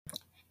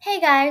Hey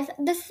guys,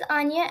 this is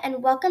Anya,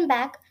 and welcome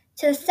back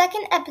to the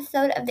second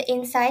episode of the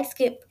Inside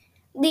Scoop,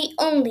 the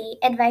only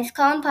advice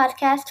column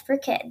podcast for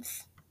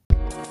kids.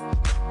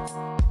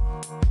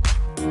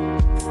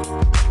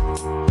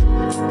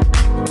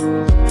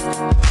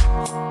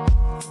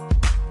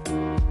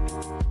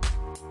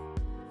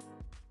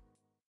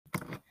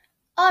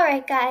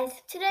 Alright, guys,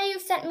 today you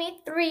sent me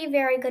 3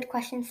 very good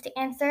questions to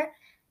answer,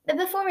 but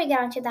before we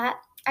get onto that,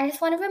 I just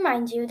want to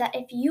remind you that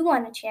if you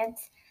want a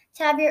chance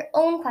to have your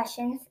own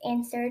questions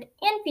answered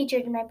and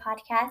featured in my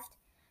podcast,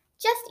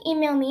 just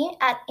email me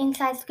at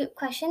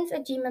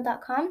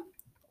insidescoopquestions@gmail.com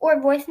or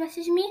voice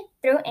message me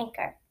through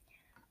Anchor.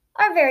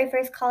 Our very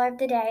first caller of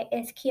the day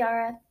is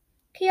Kiara.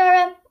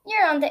 Kiara,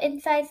 you're on the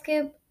Inside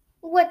Scoop.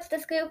 What's the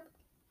scoop?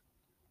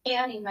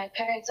 Annie, my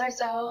parents are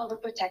so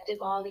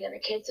overprotective. All the other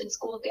kids in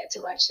school get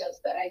to watch shows,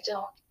 but I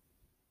don't.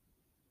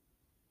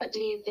 What do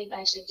you think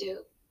I should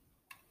do?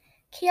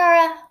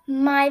 Kiara,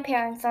 my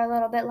parents are a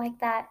little bit like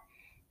that.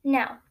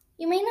 Now,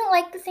 you may not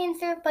like this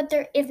answer, but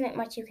there isn't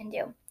much you can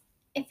do.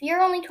 If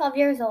you're only 12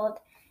 years old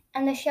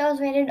and the show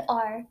is rated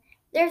R,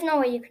 there's no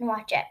way you can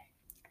watch it.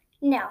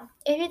 Now,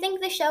 if you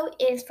think the show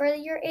is for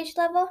your age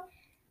level,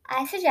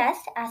 I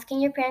suggest asking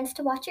your parents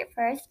to watch it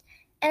first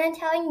and then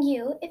telling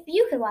you if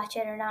you could watch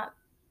it or not.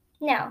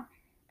 Now,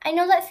 I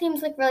know that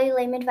seems like really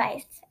lame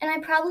advice, and I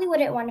probably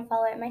wouldn't want to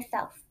follow it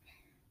myself,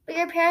 but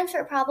your parents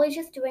are probably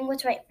just doing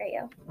what's right for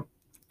you.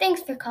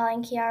 Thanks for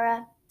calling,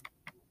 Kiara.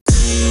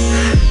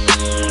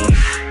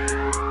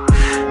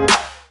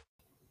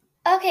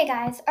 Okay,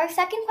 guys, our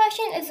second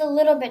question is a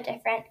little bit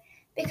different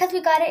because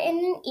we got it in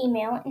an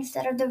email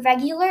instead of the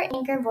regular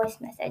Anchor voice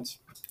message.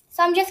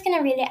 So I'm just going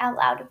to read it out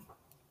loud.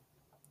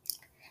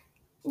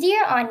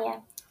 Dear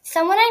Anya,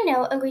 someone I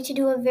know agreed to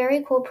do a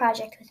very cool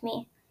project with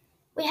me.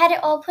 We had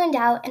it all planned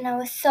out and I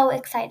was so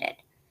excited.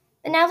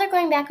 But now they're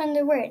going back on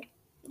their word.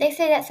 They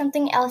say that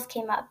something else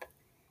came up.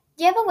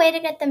 Do you have a way to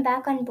get them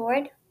back on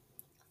board?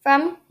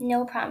 From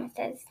No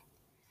Promises.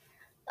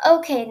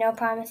 Okay, No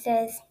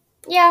Promises.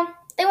 Yeah,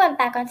 they went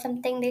back on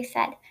something they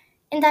said,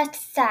 and that's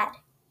sad,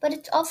 but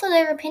it's also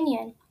their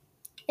opinion.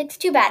 It's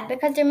too bad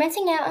because they're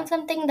missing out on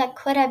something that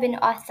could have been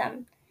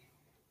awesome.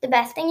 The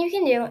best thing you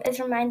can do is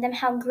remind them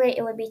how great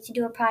it would be to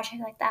do a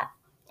project like that,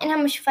 and how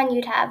much fun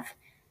you'd have.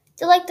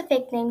 So like the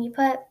fake name you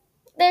put,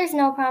 there's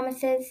no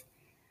promises.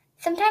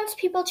 Sometimes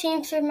people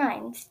change their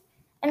minds,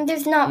 and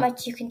there's not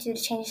much you can do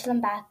to change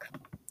them back.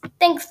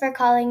 Thanks for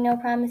calling No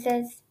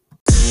Promises.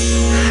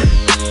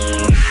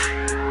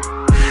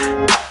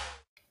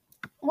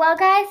 Well,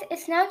 guys,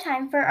 it's now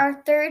time for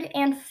our third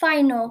and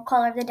final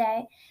caller of the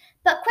day.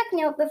 But quick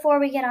note before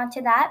we get on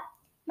to that,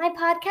 my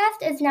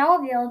podcast is now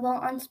available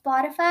on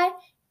Spotify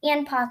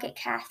and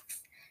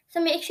Pocketcasts. So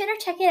make sure to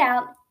check it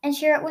out and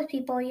share it with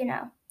people you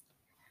know.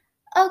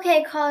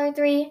 Okay, caller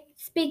 3,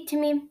 speak to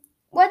me.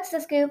 What's the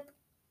scoop?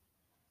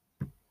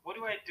 What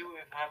do I do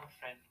if I have a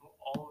friend who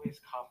always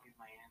copies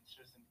my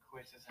answers in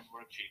quizzes and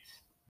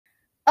worksheets?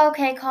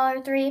 Okay, caller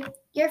 3,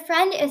 your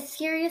friend is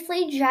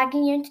seriously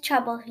dragging you into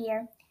trouble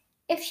here.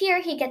 If she or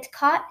he gets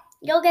caught,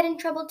 you'll get in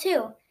trouble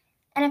too.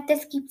 And if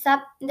this keeps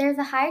up, there's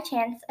a higher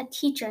chance a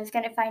teacher is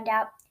going to find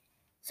out.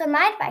 So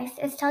my advice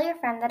is tell your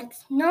friend that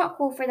it's not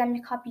cool for them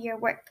to copy your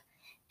work,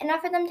 and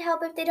offer them to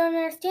help if they don't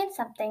understand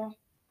something.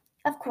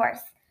 Of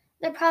course,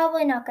 they're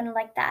probably not going to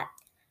like that.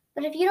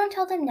 But if you don't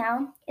tell them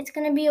now, it's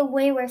going to be a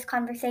way worse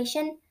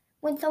conversation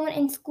when someone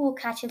in school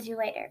catches you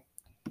later.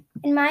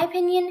 In my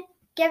opinion,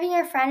 giving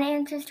your friend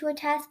answers to a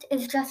test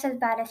is just as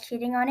bad as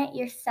cheating on it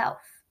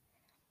yourself.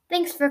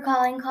 Thanks for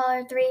calling,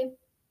 caller 3.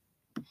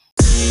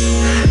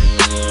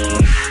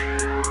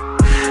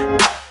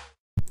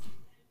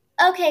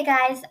 Okay,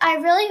 guys, I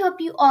really hope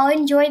you all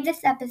enjoyed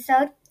this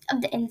episode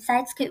of the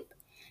Inside Scoop.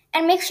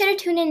 And make sure to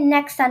tune in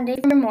next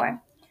Sunday for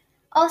more.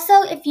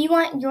 Also, if you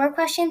want your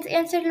questions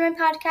answered in my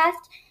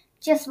podcast,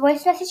 just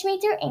voice message me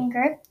through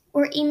Anchor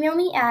or email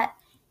me at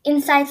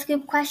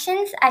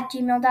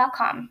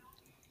insidescoopquestions@gmail.com.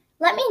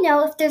 Let me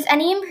know if there's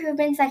any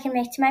improvements I can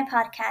make to my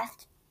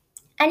podcast.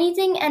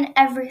 Anything and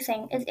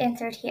everything is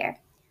answered here.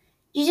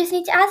 You just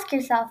need to ask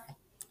yourself,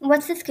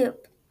 what's the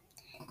scoop?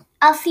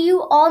 I'll see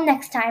you all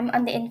next time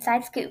on the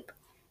Inside Scoop,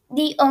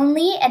 the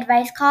only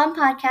advice column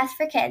podcast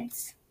for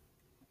kids.